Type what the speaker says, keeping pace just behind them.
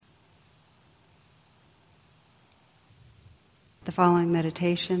The following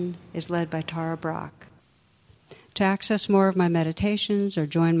meditation is led by Tara Brach. To access more of my meditations or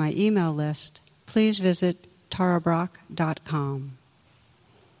join my email list, please visit tarabrach.com.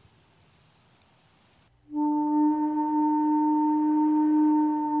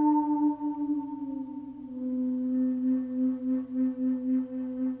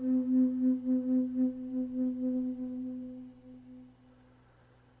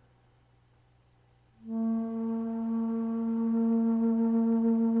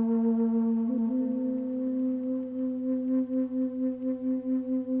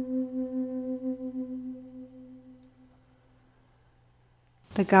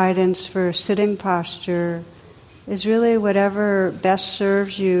 The guidance for sitting posture is really whatever best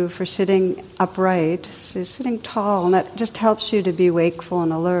serves you for sitting upright, so sitting tall, and that just helps you to be wakeful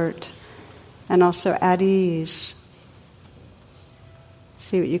and alert, and also at ease.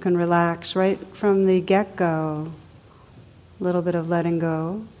 See what you can relax right from the get-go, a little bit of letting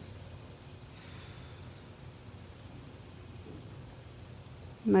go.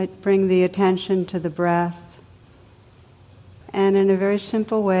 You might bring the attention to the breath. And in a very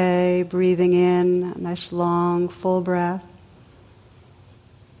simple way, breathing in, a nice long, full breath.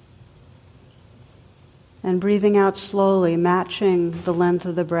 And breathing out slowly, matching the length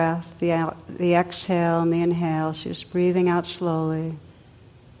of the breath, the exhale and the inhale. So just breathing out slowly.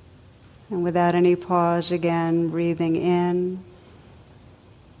 And without any pause, again, breathing in.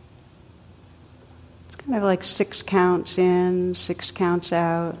 It's kind of like 6 counts in, 6 counts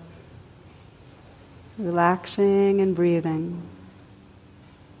out. Relaxing and breathing.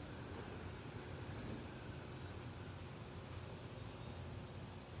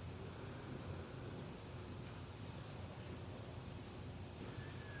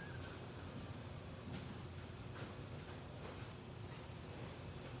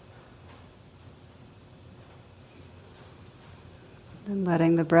 And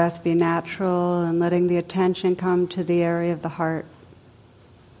letting the breath be natural and letting the attention come to the area of the heart.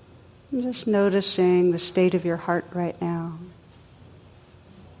 And just noticing the state of your heart right now.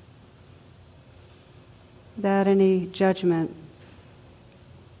 Without any judgment.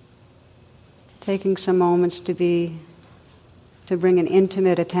 Taking some moments to bring an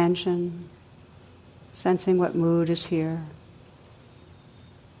intimate attention. Sensing what mood is here.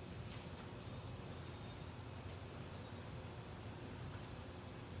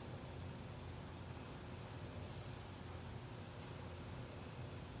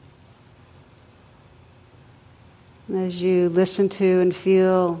 As you listen to and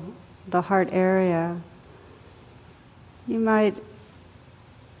feel the heart area, you might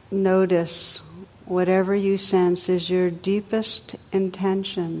notice whatever you sense is your deepest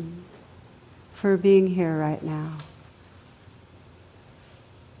intention for being here right now.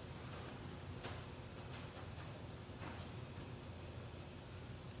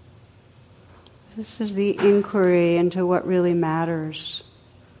 This is the inquiry into what really matters.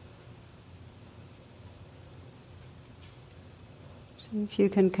 If you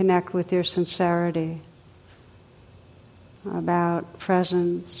can connect with your sincerity about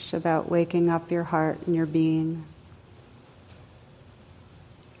presence, about waking up your heart and your being.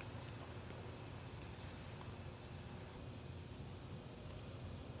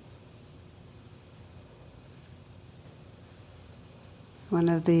 One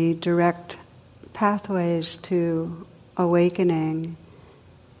of the direct pathways to awakening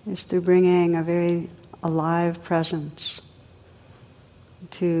is through bringing a very alive presence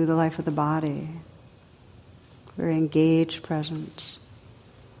to the life of the body, very engaged presence.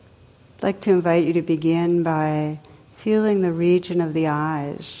 I'd like to invite you to begin by feeling the region of the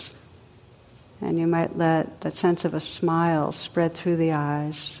eyes, and you might let that sense of a smile spread through the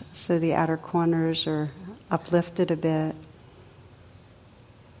eyes so the outer corners are uplifted a bit.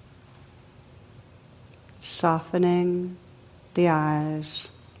 Softening the eyes,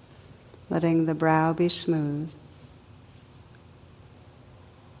 letting the brow be smooth.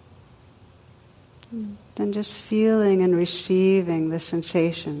 Then just feeling and receiving the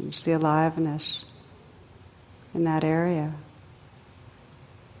sensations, the aliveness in that area.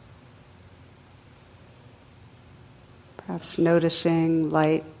 Perhaps noticing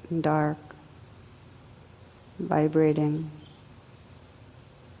light and dark, vibrating.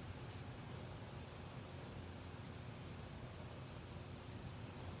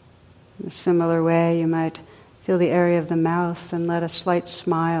 In a similar way, you might feel the area of the mouth and let a slight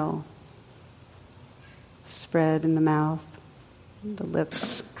smile spread in the mouth, the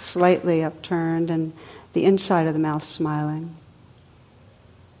lips slightly upturned and the inside of the mouth smiling.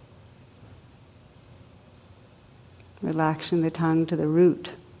 Relaxing the tongue to the root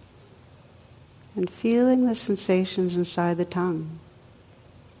and feeling the sensations inside the tongue.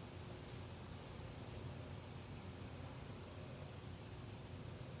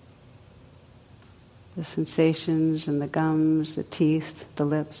 The sensations in the gums, the teeth, the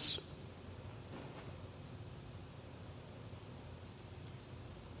lips.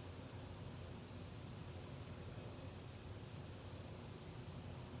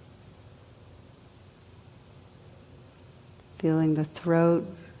 Feeling the throat,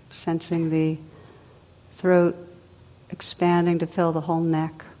 sensing the throat expanding to fill the whole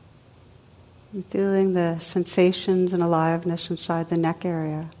neck. And feeling the sensations and aliveness inside the neck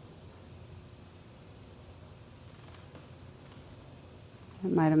area. You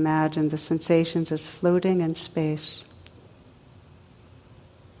might imagine the sensations as floating in space.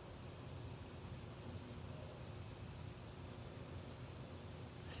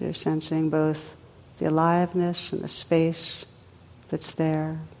 So you're sensing both the aliveness and the space that's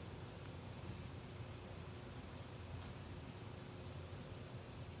there.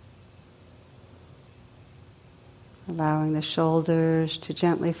 Allowing the shoulders to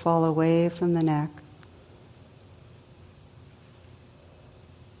gently fall away from the neck.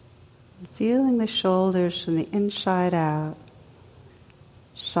 Feeling the shoulders from the inside out,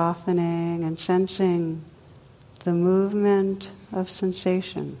 softening and sensing the movement of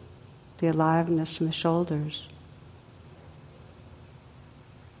sensation, the aliveness in the shoulders.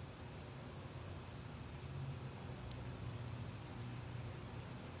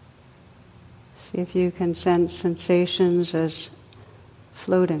 See if you can sense sensations as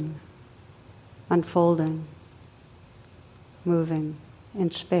floating, unfolding, moving in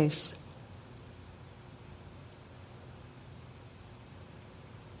space.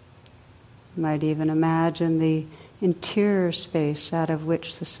 You might even imagine the interior space out of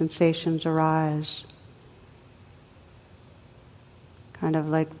which the sensations arise. Kind of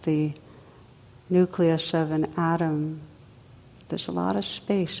like the nucleus of an atom. There's a lot of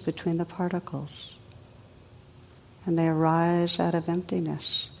space between the particles. And they arise out of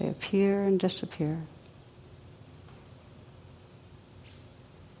emptiness. They appear and disappear.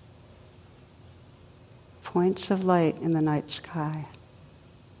 Points of light in the night sky.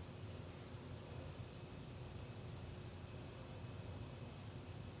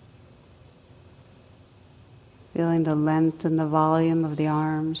 Feeling the length and the volume of the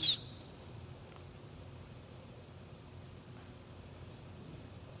arms.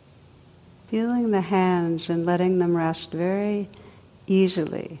 Feeling the hands and letting them rest very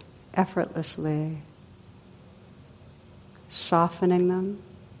easily, effortlessly. Softening them.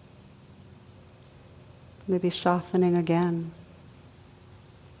 Maybe softening again.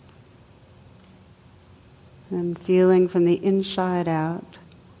 And feeling from the inside out.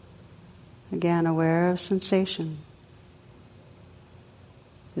 Again, aware of sensation.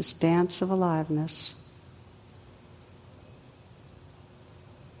 This dance of aliveness.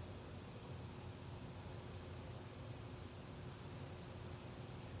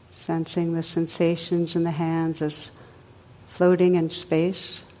 Sensing the sensations in the hands as floating in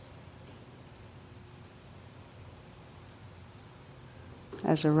space.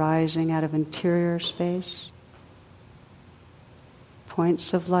 As arising out of interior space.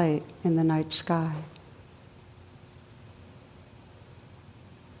 Points of light in the night sky.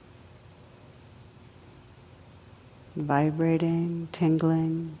 Vibrating,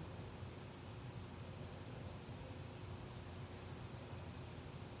 tingling.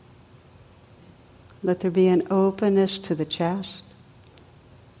 Let there be an openness to the chest.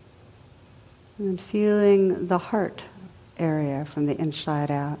 And then feeling the heart area from the inside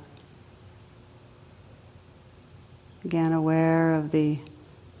out. Again, aware of the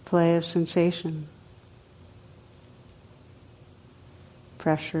play of sensation.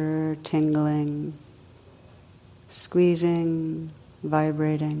 Pressure, tingling, squeezing,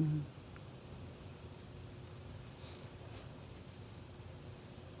 vibrating.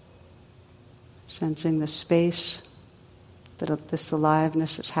 Sensing the space that this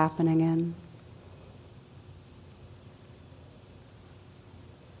aliveness is happening in.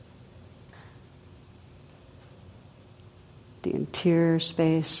 The interior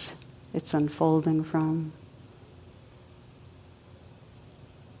space it's unfolding from.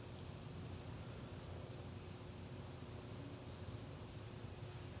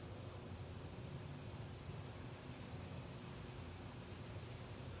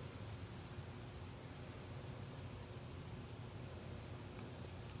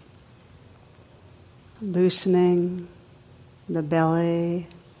 Loosening the belly,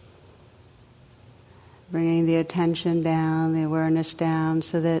 bringing the attention down, the awareness down,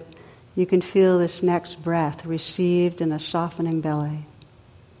 so that you can feel this next breath received in a softening belly.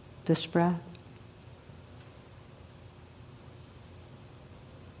 This breath.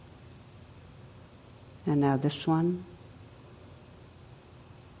 And now this one.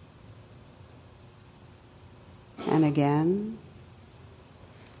 And again.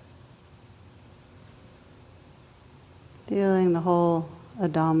 Feeling the whole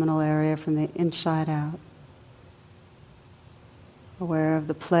abdominal area from the inside out. Aware of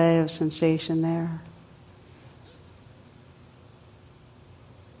the play of sensation there.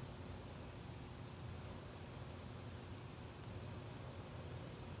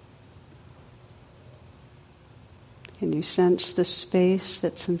 Can you sense the space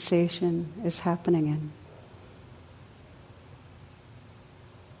that sensation is happening in?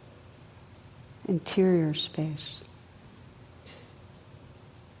 Interior space.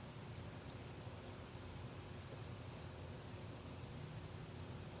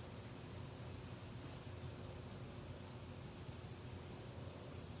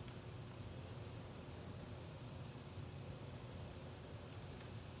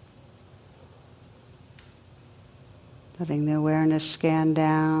 Letting the awareness scan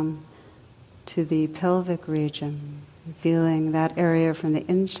down to the pelvic region, feeling that area from the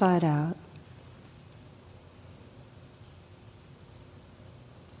inside out.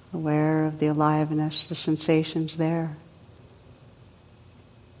 Aware of the aliveness, the sensations there.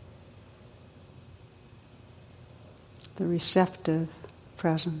 The receptive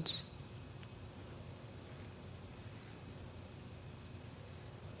presence.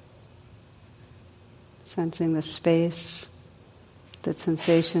 Sensing the space that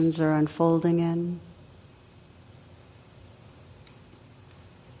sensations are unfolding in.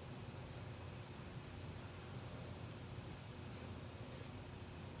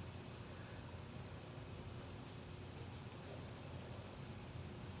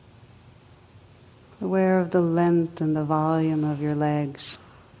 Aware of the length and the volume of your legs.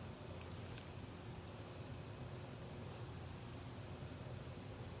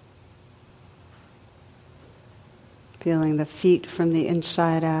 Feeling the feet from the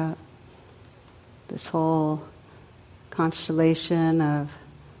inside out. This whole constellation of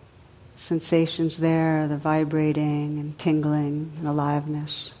sensations there, the vibrating and tingling and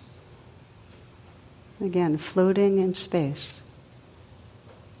aliveness. Again, floating in space.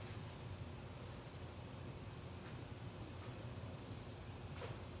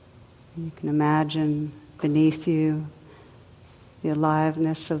 You can imagine beneath you the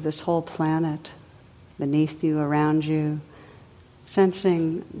aliveness of this whole planet. Beneath you, around you,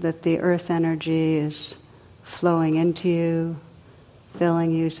 sensing that the earth energy is flowing into you,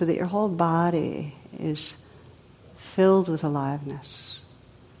 filling you, so that your whole body is filled with aliveness.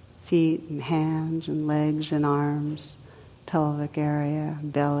 Feet and hands and legs and arms, pelvic area,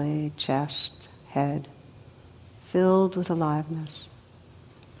 belly, chest, head, filled with aliveness.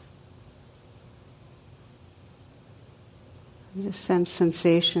 You just sense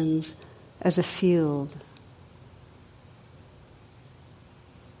sensations as a field,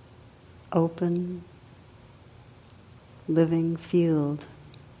 open, living field.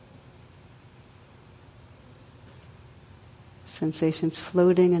 Sensations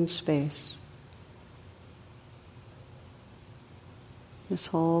floating in space. This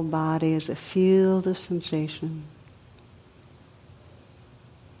whole body is a field of sensation,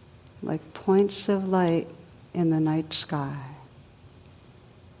 like points of light in the night sky.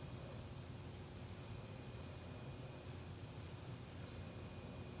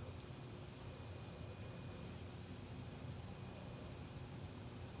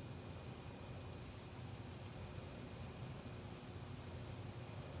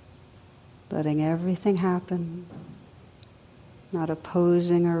 Letting everything happen, not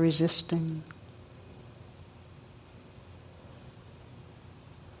opposing or resisting.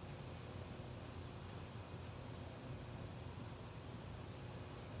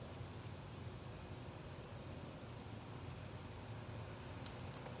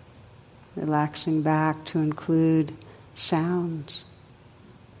 Relaxing back to include sounds.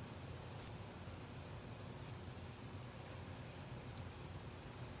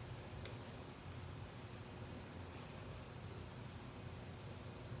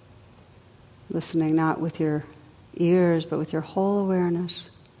 Listening not with your ears, but with your whole awareness.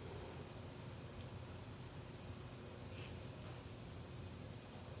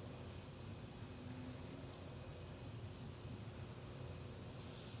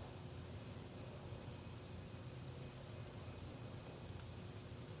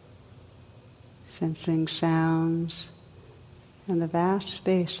 Sensing sounds and the vast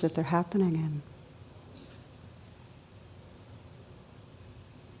space that they're happening in.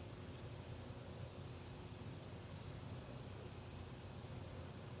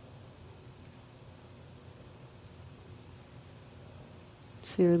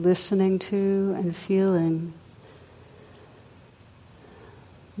 So you're listening to and feeling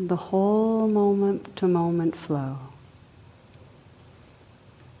the whole moment-to-moment flow.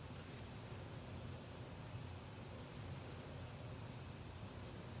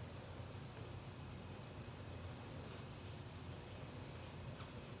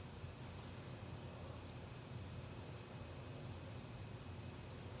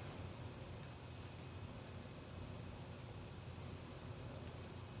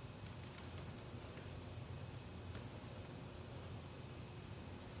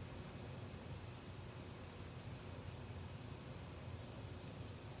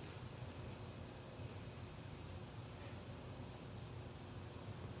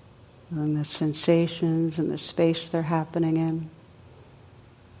 And the sensations and the space they're happening in,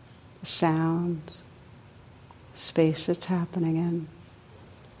 the sounds, space it's happening in,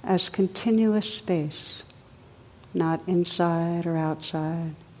 as continuous space, not inside or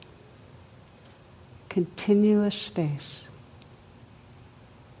outside. Continuous space.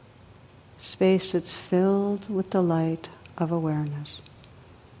 Space that's filled with the light of awareness.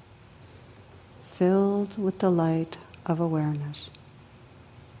 Filled with the light of awareness.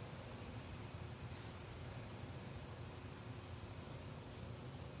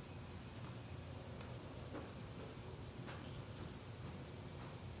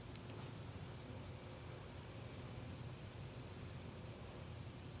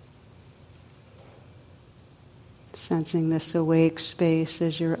 Sensing this awake space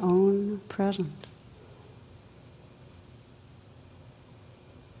as your own presence.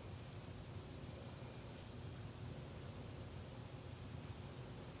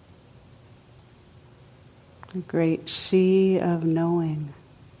 A great sea of knowing.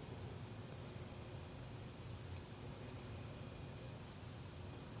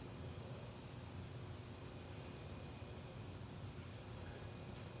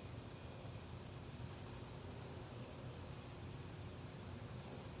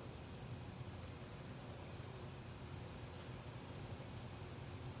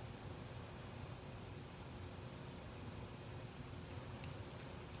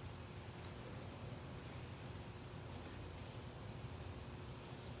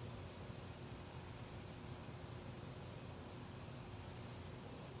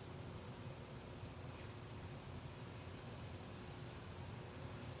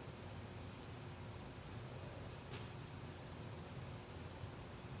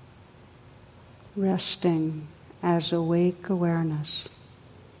 Resting as awake awareness.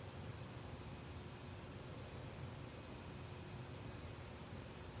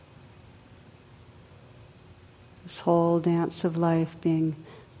 This whole dance of life being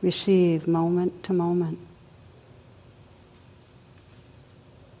received moment to moment.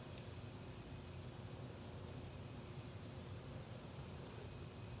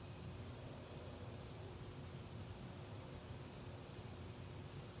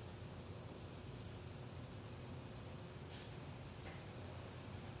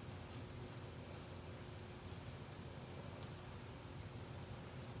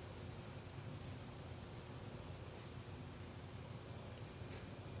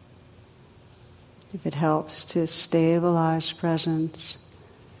 If it helps to stabilize presence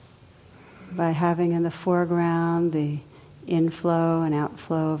by having in the foreground the inflow and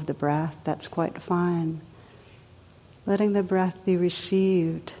outflow of the breath, that's quite fine. Letting the breath be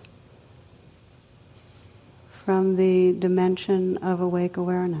received from the dimension of awake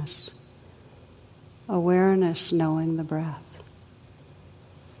awareness. Awareness knowing the breath.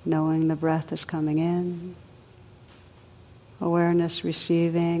 Knowing the breath is coming in. Awareness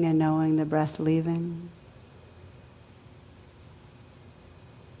receiving and knowing the breath leaving.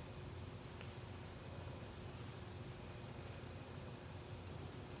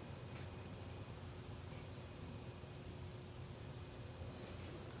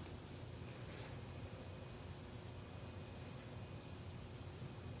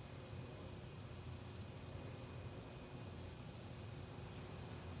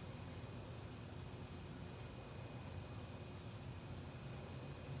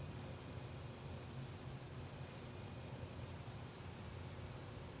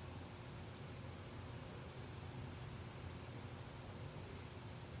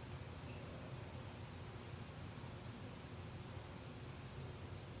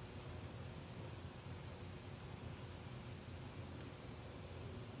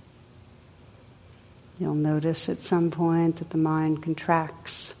 You'll notice at some point that the mind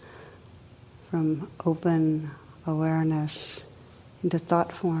contracts from open awareness into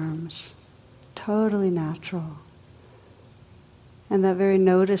thought forms. Totally natural. And that very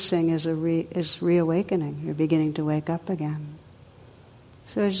noticing is reawakening. You're beginning to wake up again.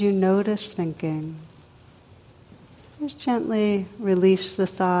 So as you notice thinking, just gently release the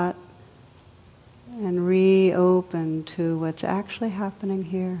thought and reopen to what's actually happening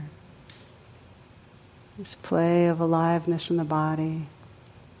here. This play of aliveness in the body.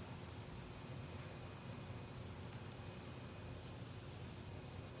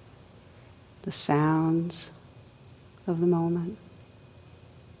 The sounds of the moment.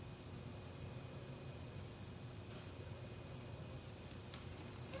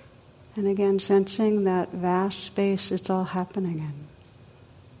 And again, sensing that vast space it's all happening in.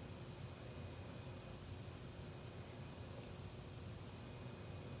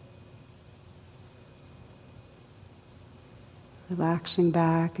 Relaxing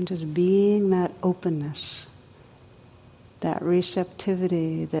back and just being that openness, that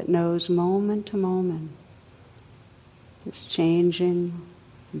receptivity that knows moment to moment, this changing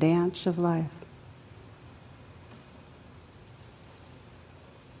dance of life.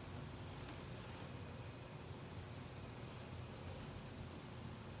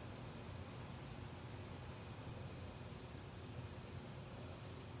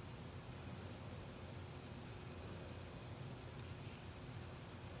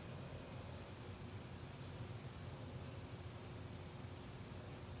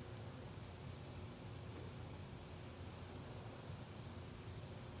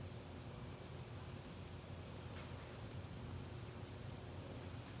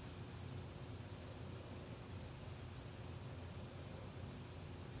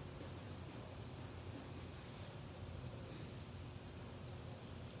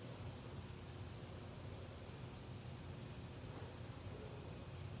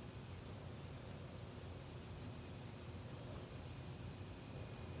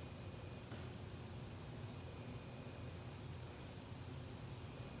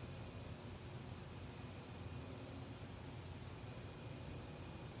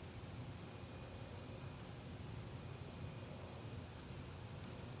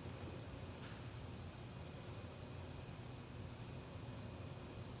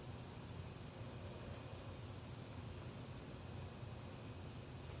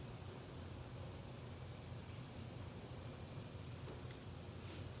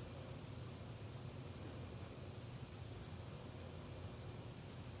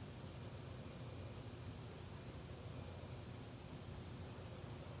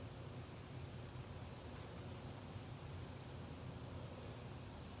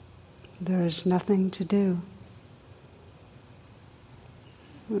 There is nothing to do.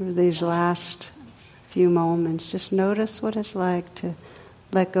 Over these last few moments, just notice what it's like to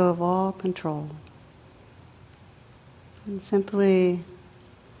let go of all control. And simply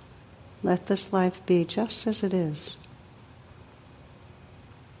let this life be just as it is.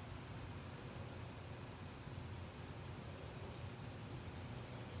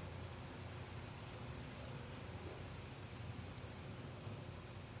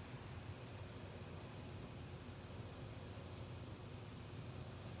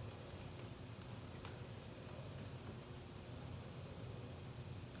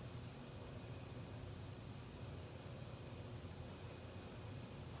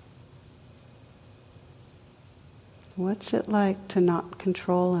 What's it like to not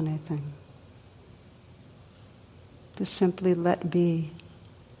control anything? To simply let be.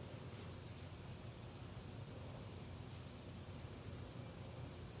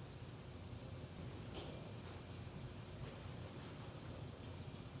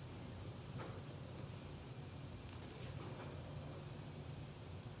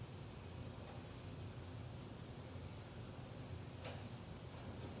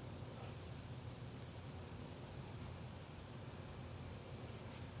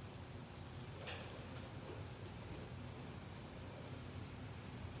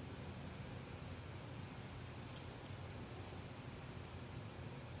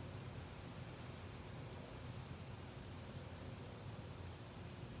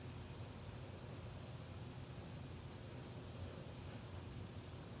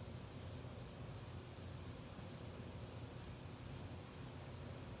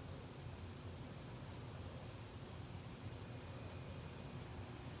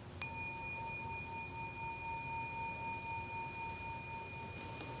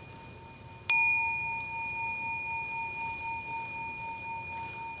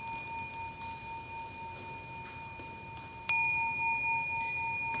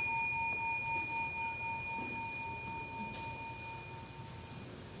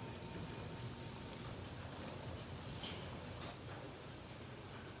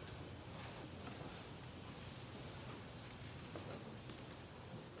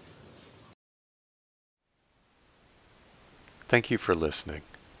 Thank you for listening.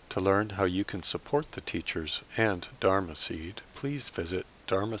 To learn how you can support the teachers and Dharma Seed, please visit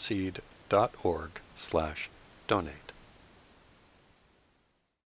dharmaseed.org/donate.